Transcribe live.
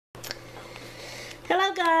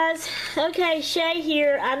Hello guys. Okay, Shay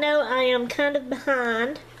here. I know I am kind of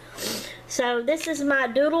behind. So this is my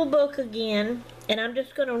doodle book again. And I'm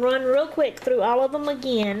just going to run real quick through all of them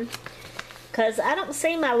again. Because I don't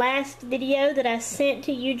see my last video that I sent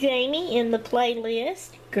to you, Jamie, in the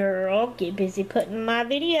playlist. Girl, get busy putting my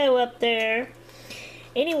video up there.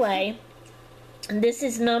 Anyway, this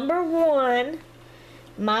is number 1.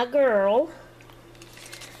 My girl.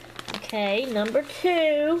 Okay, number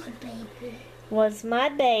 2 was my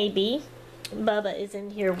baby. Bubba is in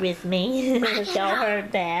here with me. Y'all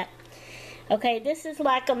heard that. Okay, this is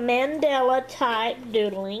like a mandala type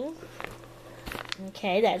doodling.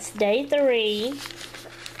 Okay, that's day 3.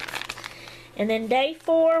 And then day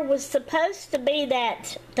 4 was supposed to be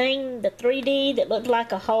that thing, the 3D that looked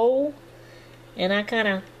like a hole. And I kind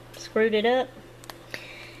of screwed it up.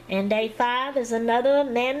 And day 5 is another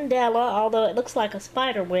mandala, although it looks like a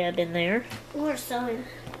spider web in there. Or sewing.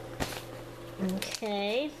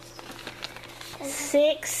 Okay.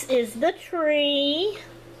 6 is the tree.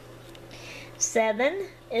 7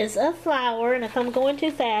 is a flower, and if I'm going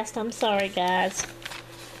too fast, I'm sorry guys.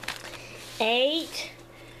 8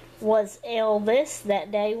 was Elvis.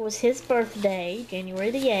 That day was his birthday,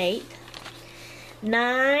 January the 8th.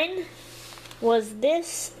 9 was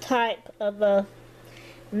this type of a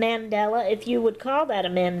mandala, if you would call that a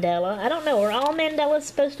mandala. I don't know, are all mandalas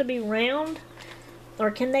supposed to be round? Or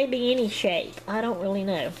can they be any shape? I don't really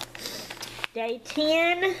know. Day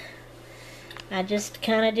 10, I just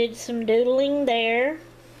kind of did some doodling there.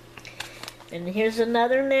 And here's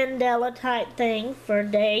another mandala type thing for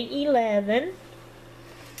day 11.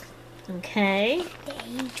 Okay.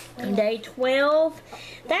 Day 12.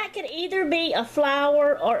 That could either be a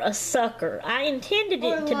flower or a sucker. I intended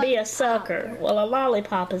it to be a sucker. Well, a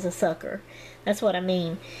lollipop is a sucker. That's what I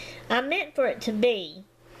mean. I meant for it to be.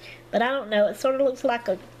 But I don't know. It sort of looks like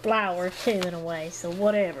a flower, too, in a way. So,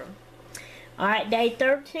 whatever. Alright, day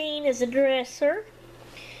 13 is a dresser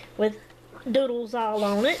with doodles all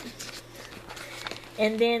on it.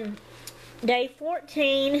 And then day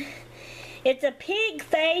 14, it's a pig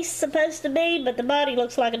face supposed to be, but the body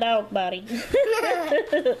looks like a dog body.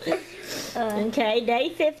 Okay,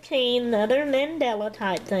 day 15, another mandala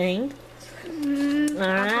type thing.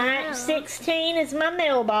 Alright, 16 is my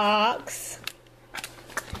mailbox.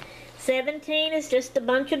 17 is just a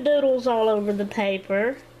bunch of doodles all over the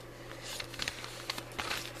paper.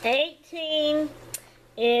 18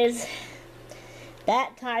 is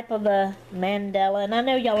that type of a mandala, and I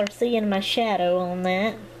know y'all are seeing my shadow on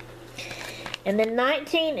that. And then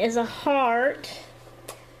 19 is a heart.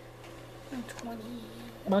 20.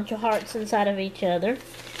 A bunch of hearts inside of each other.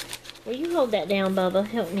 Will you hold that down, Bubba?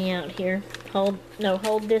 Help me out here. Hold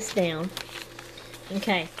this down.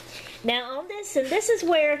 Okay. Now on this, and this is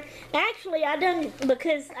where, actually I done,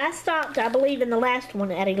 because I stopped, I believe, in the last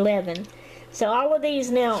one at 11. So all of these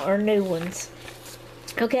now are new ones.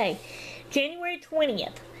 Okay, January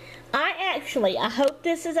 20th. I hope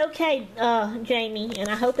this is okay, Jamie, and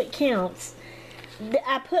I hope it counts.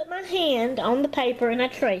 I put my hand on the paper and I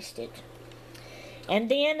traced it. And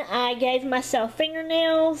then I gave myself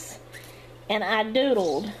fingernails and I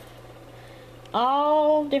doodled.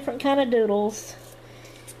 All different kind of doodles.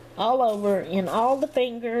 All over, in all the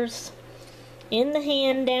fingers, in the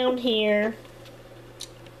hand down here.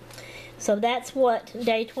 So that's what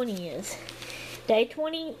day 20 is. Day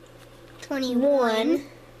 21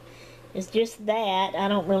 is just that. I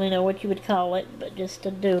don't really know what you would call it, but just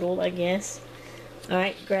a doodle, I guess.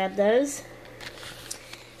 Alright, grab those.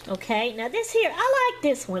 Okay, now this here, I like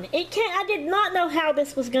this one. I did not know how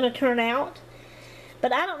this was going to turn out.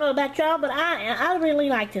 But I don't know about y'all, but I really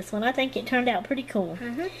like this one. I think it turned out pretty cool.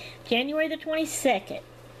 January the 22nd.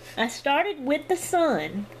 I started with the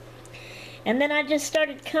sun. And then I just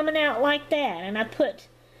started coming out like that. And I put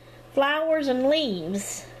flowers and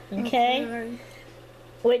leaves. Okay?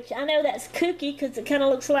 Which I know that's kooky because it kind of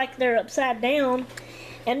looks like they're upside down.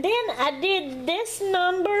 And then I did this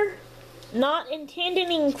number, not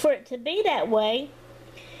intending for it to be that way.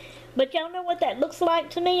 But y'all know what that looks like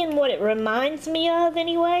to me and what it reminds me of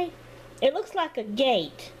anyway? It looks like a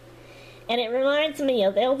gate. And it reminds me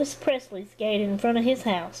of Elvis Presley's gate in front of his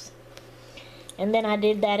house. And then I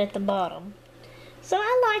did that at the bottom. So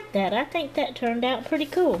I like that. I think that turned out pretty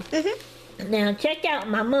cool. Now check out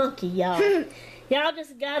my monkey, y'all. Y'all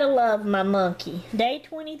just gotta love my monkey. Day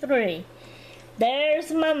 23.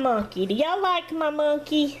 There's my monkey. Do y'all like my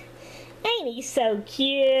monkey? Ain't he so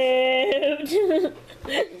cute?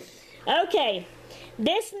 Okay,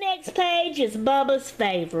 this next page is Bubba's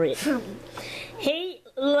favorite. He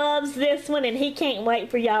loves this one and he can't wait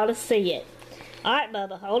for y'all to see it. Alright,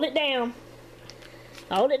 Bubba, hold it down.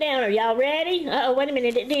 Hold it down. Are y'all ready? Uh-oh, wait a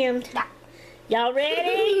minute. It dimmed. Y'all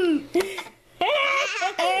ready?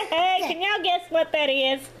 Can y'all guess what that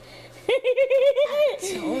is?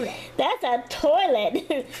 That's a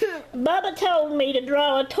toilet. Bubba told me to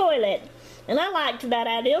draw a toilet. And I liked that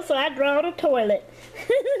idea, so I drawed a toilet.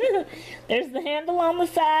 There's the handle on the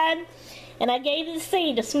side. And I gave the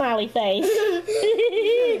seed a smiley face.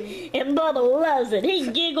 And Bubba loves it. He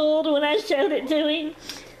giggled when I showed it to him.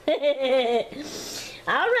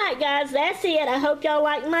 Alright guys, that's it. I hope y'all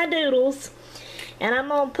like my doodles. And I'm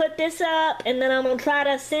going to put this up, and then I'm going to try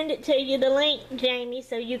to send it to you, the link, Jamie,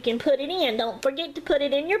 so you can put it in. Don't forget to put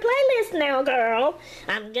it in your playlist now, girl.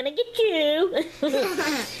 I'm going to get you.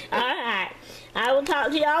 Alright. I will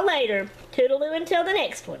talk to y'all later. Toodaloo until the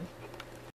next one.